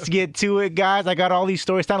 so let's get to it, guys. I got all these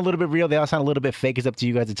stories. Sound a little bit real. They all sound a little bit fake. It's up to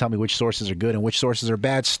you guys to tell me which sources are good and which sources are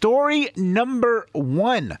bad. Story number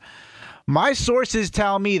 1. My sources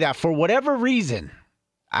tell me that for whatever reason,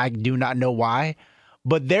 I do not know why,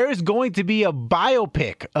 but there is going to be a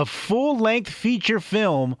biopic, a full-length feature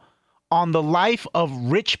film on the life of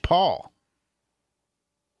Rich Paul.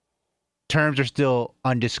 Terms are still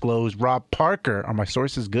undisclosed. Rob Parker, are my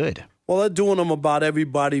sources good? Well, they're doing them about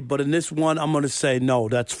everybody, but in this one, I'm going to say no,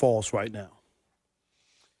 that's false right now.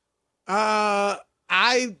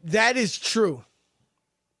 That is true.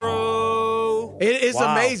 It's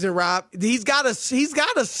amazing, Rob. He's got a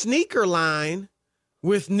sneaker line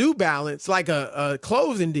with New Balance, like a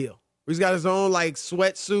clothing deal. He's got his own like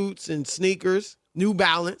sweatsuits and sneakers, New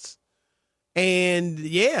Balance. And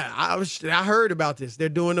yeah, I heard about this. They're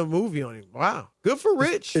doing a movie on him. Wow, good for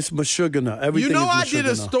Rich. It's Mashugana. Everything. You know, I Mashugana. did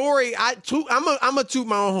a story. I'm a toot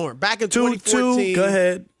my own horn. Back in 2014. Go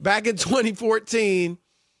ahead. Back in 2014,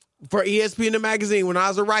 for ESPN the magazine, when I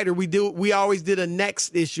was a writer, we always did a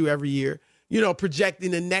next issue every year. You know,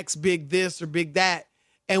 projecting the next big this or big that.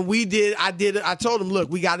 And I told him,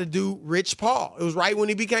 look, we got to do Rich Paul. It was right when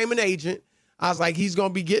he became an agent. I was like, he's going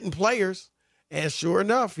to be getting players. And sure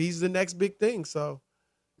enough, he's the next big thing. So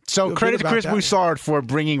credit to Chris Broussard for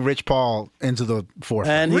bringing Rich Paul into the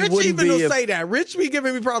forefront. And Rich even will say that. Rich be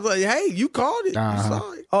giving me props like, hey, you called it. You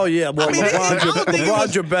saw it. Oh, yeah. Well,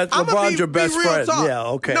 LeBron's your best friend. Talk. Yeah,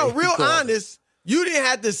 okay. No, real honest. You didn't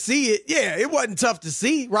have to see it. Yeah, it wasn't tough to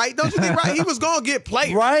see, right? Don't you think, right? He was going to get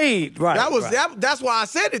players. Right. That's why I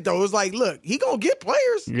said it, though. It was like, look, he going to get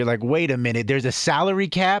players. You're like, wait a minute. There's a salary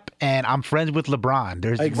cap, and I'm friends with LeBron.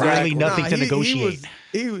 There's really nothing to negotiate.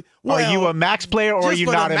 Are you a max player or are you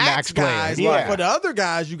not a max player? Guys, yeah. For the other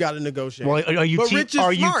guys, you got to negotiate. Well, are you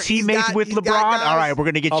teammates with LeBron? All right, we're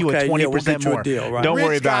going to get you a 20% more. Deal, right? Don't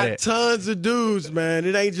worry about it. Tons of dudes, man.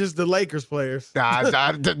 It ain't just the Lakers players.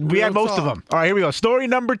 We had most of them. All right, here we go. Story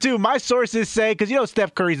number 2. My sources say, because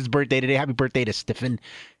Steph Curry's his birthday today. Happy birthday to Stephen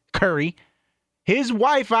Curry. His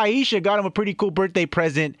wife, Aisha, got him a pretty cool birthday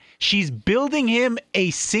present. She's building him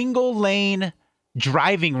a single-lane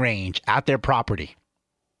driving range at their property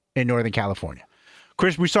in Northern California.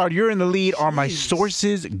 Chris Broussard, you're in the lead. Are my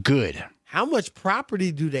sources good? How much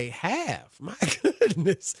property do they have? My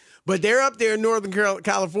goodness. But they're up there in Northern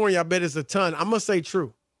California. I bet it's a ton. I'm going to say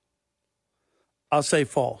true. I'll say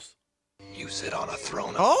false. You sit on a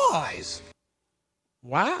throne of lies.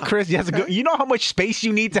 Wow. Chris, you know how much space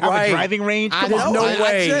you need to have a driving range? There's no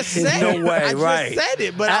way. I just said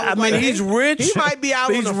it, but I mean, he's rich. He might be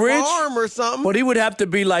out on a farm or something. But he would have to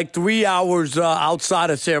be like 3 hours outside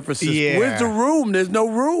of San Francisco. Yeah. Where's the room? There's no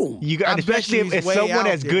room. Especially if someone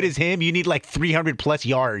as good as him, you need like 300 plus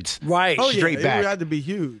yards. Right. Straight back. It would have to be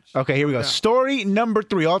huge. Okay, here we go. Yeah. Story number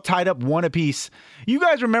 3, all tied up, one apiece. You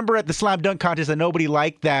guys remember at the slam dunk contest that nobody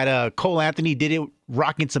liked that Cole Anthony did it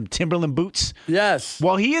rocking some Timberland boots? Yes.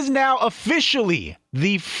 Well, he is now officially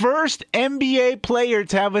the first NBA player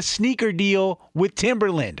to have a sneaker deal with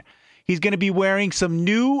Timberland. He's going to be wearing some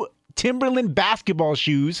new Timberland basketball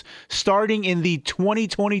shoes starting in the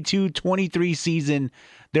 2022-23 season.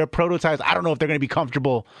 They're prototypes. I don't know if they're going to be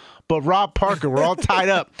comfortable, but Rob Parker, we're all tied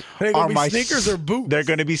up. They're going to be sneakers or boots? They're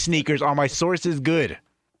going to be sneakers. Are my sources good?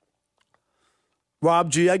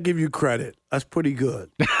 Rob G, I give you credit. That's pretty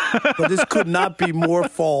good. But this could not be more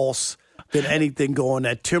false than anything going.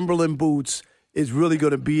 That Timberland boots is really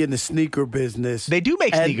going to be in the sneaker business. They do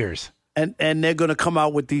make sneakers. And they're going to come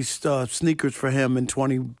out with these sneakers for him in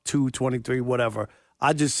 22, 23, whatever.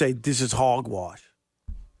 I just say this is hogwash.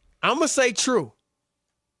 I'm going to say true.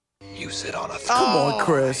 You sit on a throne. Come on,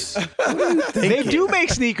 Chris. They do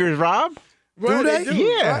make sneakers, Rob. Well, do they?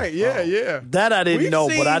 Yeah. Right, yeah. That I didn't know,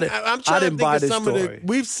 but I didn't buy this story.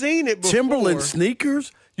 We've seen it before. Timberland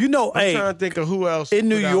sneakers? You know, I'm trying to think of who else. In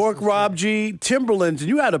New York, Rob G, Timberlands, and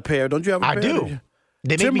you had a pair. Don't you have a pair? I do.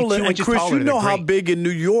 They Timberland, and Chris, you know how big in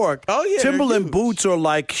New York. Oh, yeah, Timberland boots are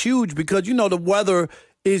like huge because, the weather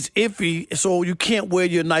is iffy, so you can't wear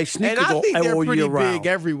your nice sneakers all year round. And I think they're pretty big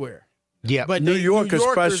everywhere. Yeah, but New York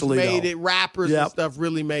especially made it. Rappers and stuff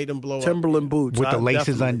really made them blow up. Timberland boots with the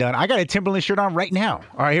laces undone. I got a Timberland shirt on right now.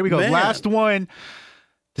 All right, here we go. Man. Last one.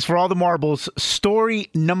 This is for all the marbles.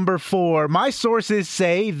 Story number 4. My sources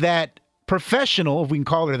say that professional, if we can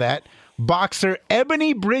call her that, boxer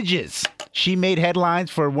Ebony Bridges. She made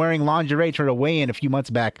headlines for wearing lingerie to her weigh-in a few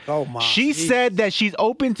months back. Oh my! She said that she's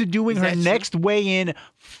open to doing her next weigh-in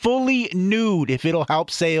fully nude if it'll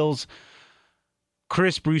help sales.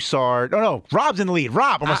 Chris Broussard. Oh, no. Rob's in the lead.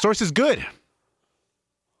 Rob, are my sources good?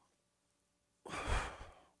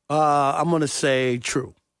 I'm going to say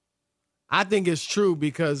true. I think it's true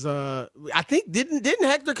because I think didn't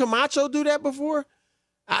Hector Camacho do that before?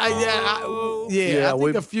 I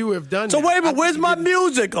think a few have done that. So wait a minute, where's my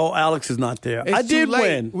music? Oh, Alex is not there. It's I did too late.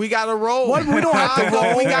 win. We got to roll. What? We don't have to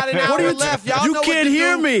roll. We got an hour left. Y'all you know can't what to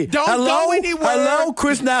hear do. me. Don't Hello? go anywhere. Hello,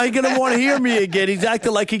 Chris. Now he's gonna want to hear me again. He's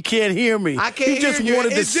acting like he can't hear me. I can't He just hear you.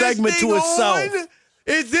 wanted the Is this segment thing to himself. on?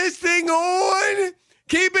 Is this thing on?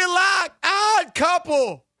 Keep it locked. Odd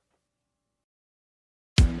couple.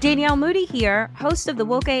 Danielle Moody here, host of the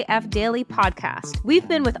Woke AF Daily podcast. We've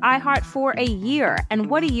been with iHeart for a year, and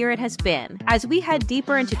what a year it has been. As we head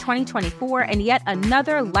deeper into 2024 and yet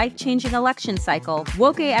another life-changing election cycle,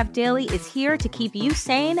 Woke AF Daily is here to keep you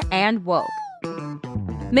sane and woke.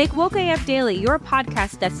 Make Woke AF Daily your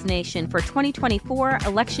podcast destination for 2024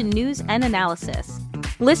 election news and analysis.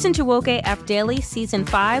 Listen to Woke AF Daily Season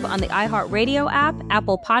 5 on the iHeartRadio app,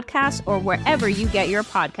 Apple Podcasts, or wherever you get your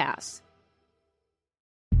podcasts.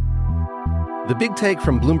 The Big Take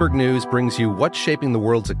from Bloomberg News brings you what's shaping the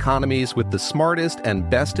world's economies with the smartest and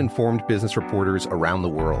best-informed business reporters around the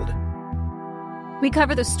world. We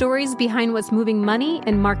cover the stories behind what's moving money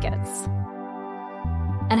and markets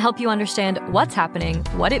and help you understand what's happening,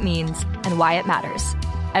 what it means, and why it matters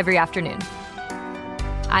every afternoon.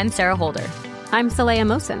 I'm Sarah Holder. I'm Saleha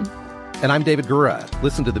Mohsin. And I'm David Gura.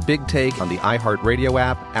 Listen to The Big Take on the iHeartRadio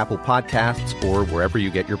app, Apple Podcasts, or wherever you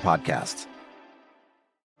get your podcasts.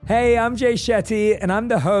 Hey, I'm Jay Shetty, and I'm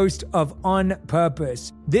the host of On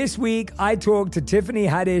Purpose. This week, I talked to Tiffany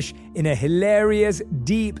Haddish in a hilarious,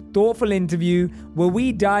 deep, thoughtful interview where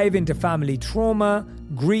we dive into family trauma,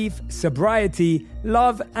 grief, sobriety,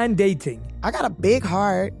 love, and dating. I got a big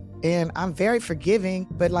heart, and I'm very forgiving,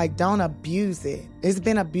 but don't abuse it. It's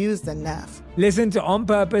been abused enough. Listen to On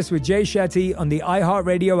Purpose with Jay Shetty on the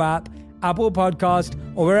iHeartRadio app, Apple Podcast,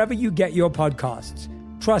 or wherever you get your podcasts.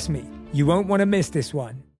 Trust me, you won't want to miss this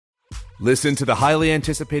one. Listen to the highly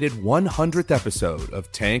anticipated 100th episode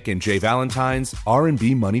of Tank and Jay Valentine's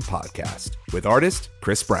R&B Money Podcast with artist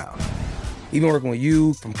Chris Brown. Even working with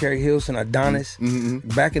you, from Carrie Hilson, Adonis,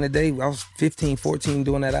 back in the day, I was 15, 14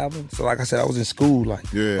 doing that album. So like I said, I was in school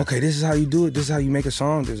okay, this is how you do it. This is how you make a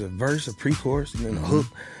song. There's a verse, a pre-chorus, and then a hook.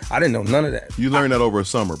 I didn't know none of that. You learned that over a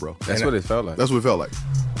summer, bro. That's what it felt like. That's what it felt like.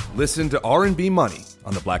 Listen to R&B Money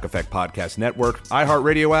on the Black Effect Podcast Network,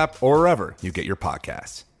 iHeartRadio app, or wherever you get your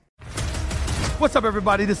podcasts. What's up,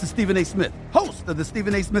 everybody? This is Stephen A. Smith, host of the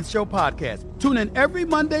Stephen A. Smith Show podcast. Tune in every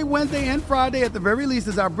Monday, Wednesday, and Friday at the very least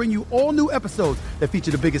as I bring you all new episodes that feature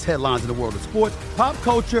the biggest headlines in the world of sports, pop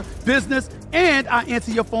culture, business, and I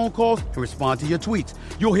answer your phone calls and respond to your tweets.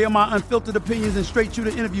 You'll hear my unfiltered opinions and straight-shooter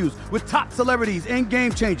interviews with top celebrities and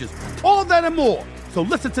game changers. All of that and more. So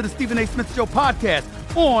listen to the Stephen A. Smith Show podcast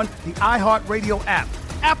on the iHeartRadio app,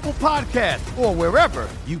 Apple Podcasts, or wherever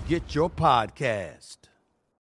you get your podcasts.